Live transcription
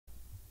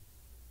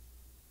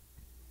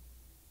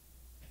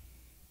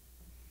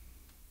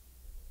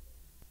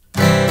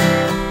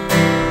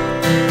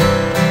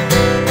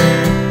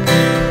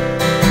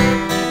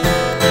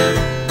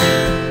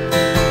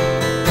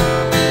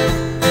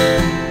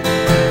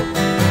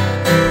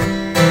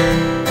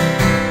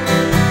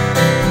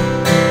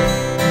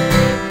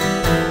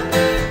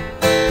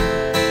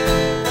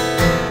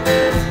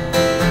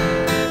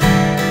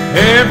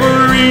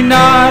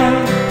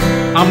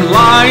I'm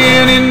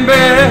lying in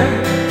bed,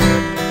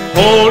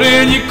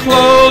 holding you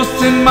close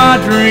in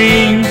my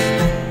dreams,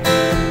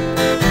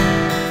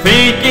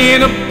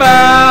 thinking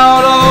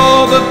about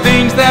all the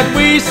things that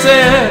we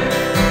said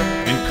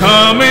and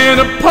coming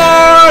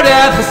apart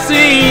at the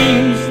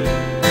seams.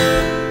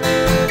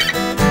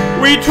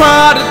 We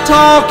tried to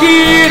talk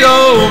it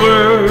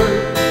over,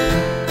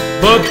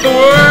 but the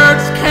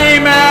words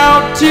came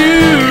out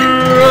too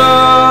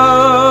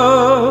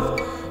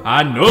rough.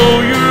 I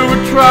know you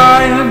were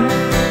trying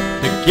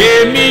to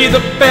give me the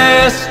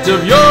best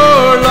of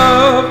your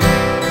love.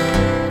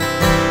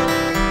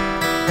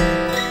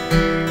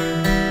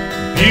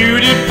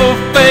 Beautiful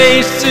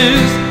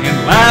faces in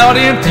loud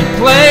empty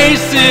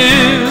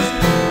places,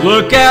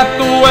 look at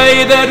the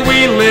way that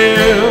we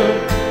live,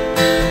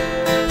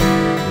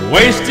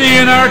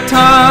 wasting our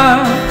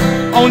time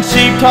on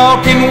cheap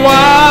talk and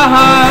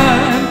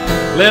wine,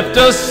 left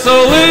us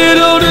so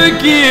little to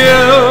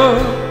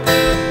give.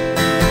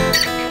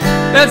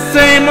 That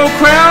same old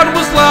crowd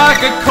was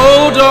like a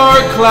cold dark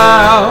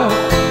cloud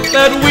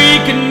that we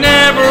could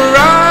never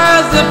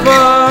rise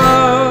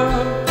above.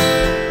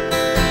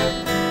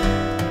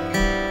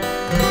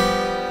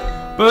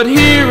 But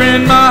here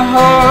in my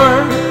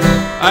heart,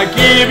 I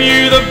give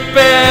you the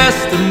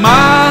best of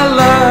my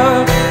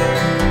love.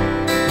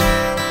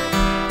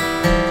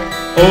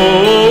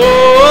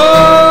 Oh,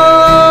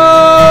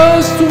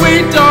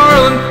 sweet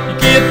darling, you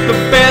get the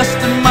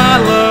best of my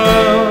love.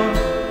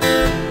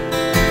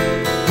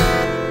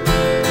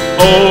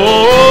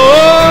 Oh,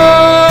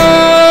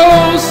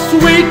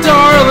 sweet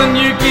darling,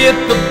 you get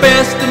the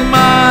best of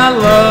my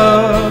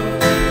love.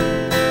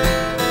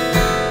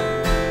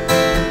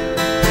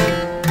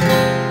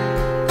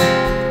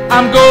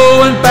 I'm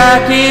going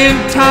back in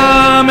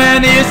time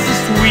and it's a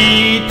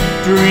sweet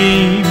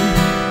dream.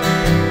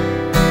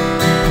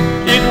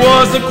 It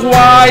was a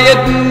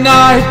quiet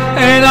night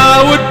and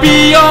I would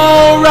be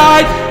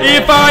alright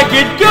if I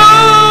could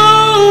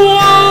go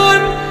on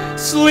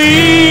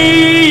sleeping.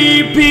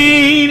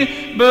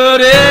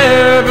 But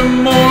every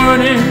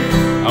morning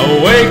I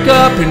wake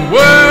up and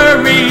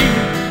worry,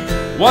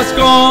 what's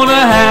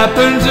gonna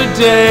happen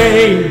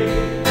today?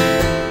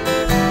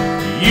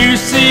 You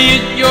see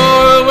it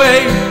your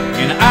way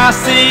and I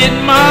see it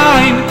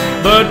mine,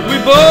 but we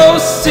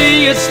both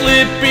see it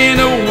slipping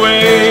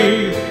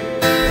away.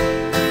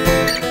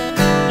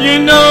 You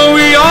know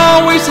we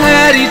always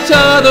had each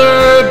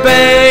other,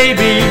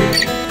 baby.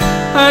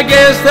 I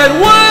guess that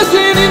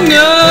wasn't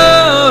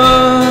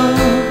enough.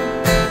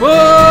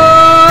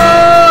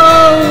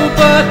 Whoa,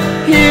 but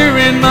here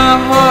in my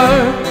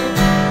heart,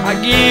 I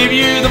give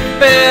you the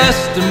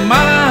best of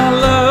my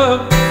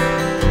love.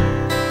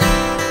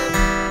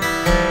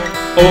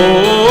 Oh,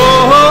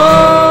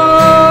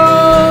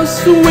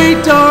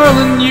 sweet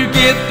darling, you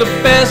get the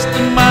best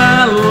of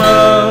my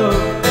love.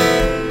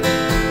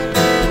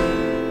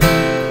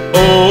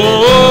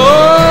 Oh,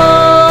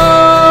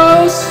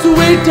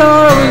 sweet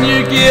darling,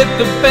 you get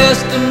the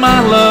best of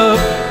my love.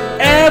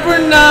 Every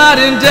night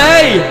and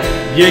day,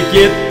 you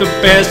get the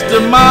best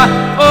of my.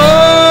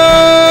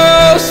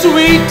 Oh,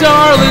 sweet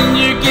darling,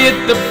 you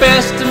get the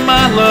best of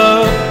my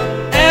love.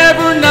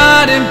 Every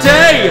night and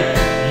day,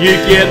 you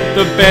get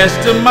the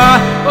best of my.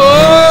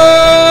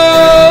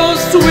 Oh,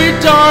 sweet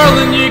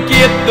darling, you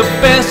get the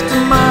best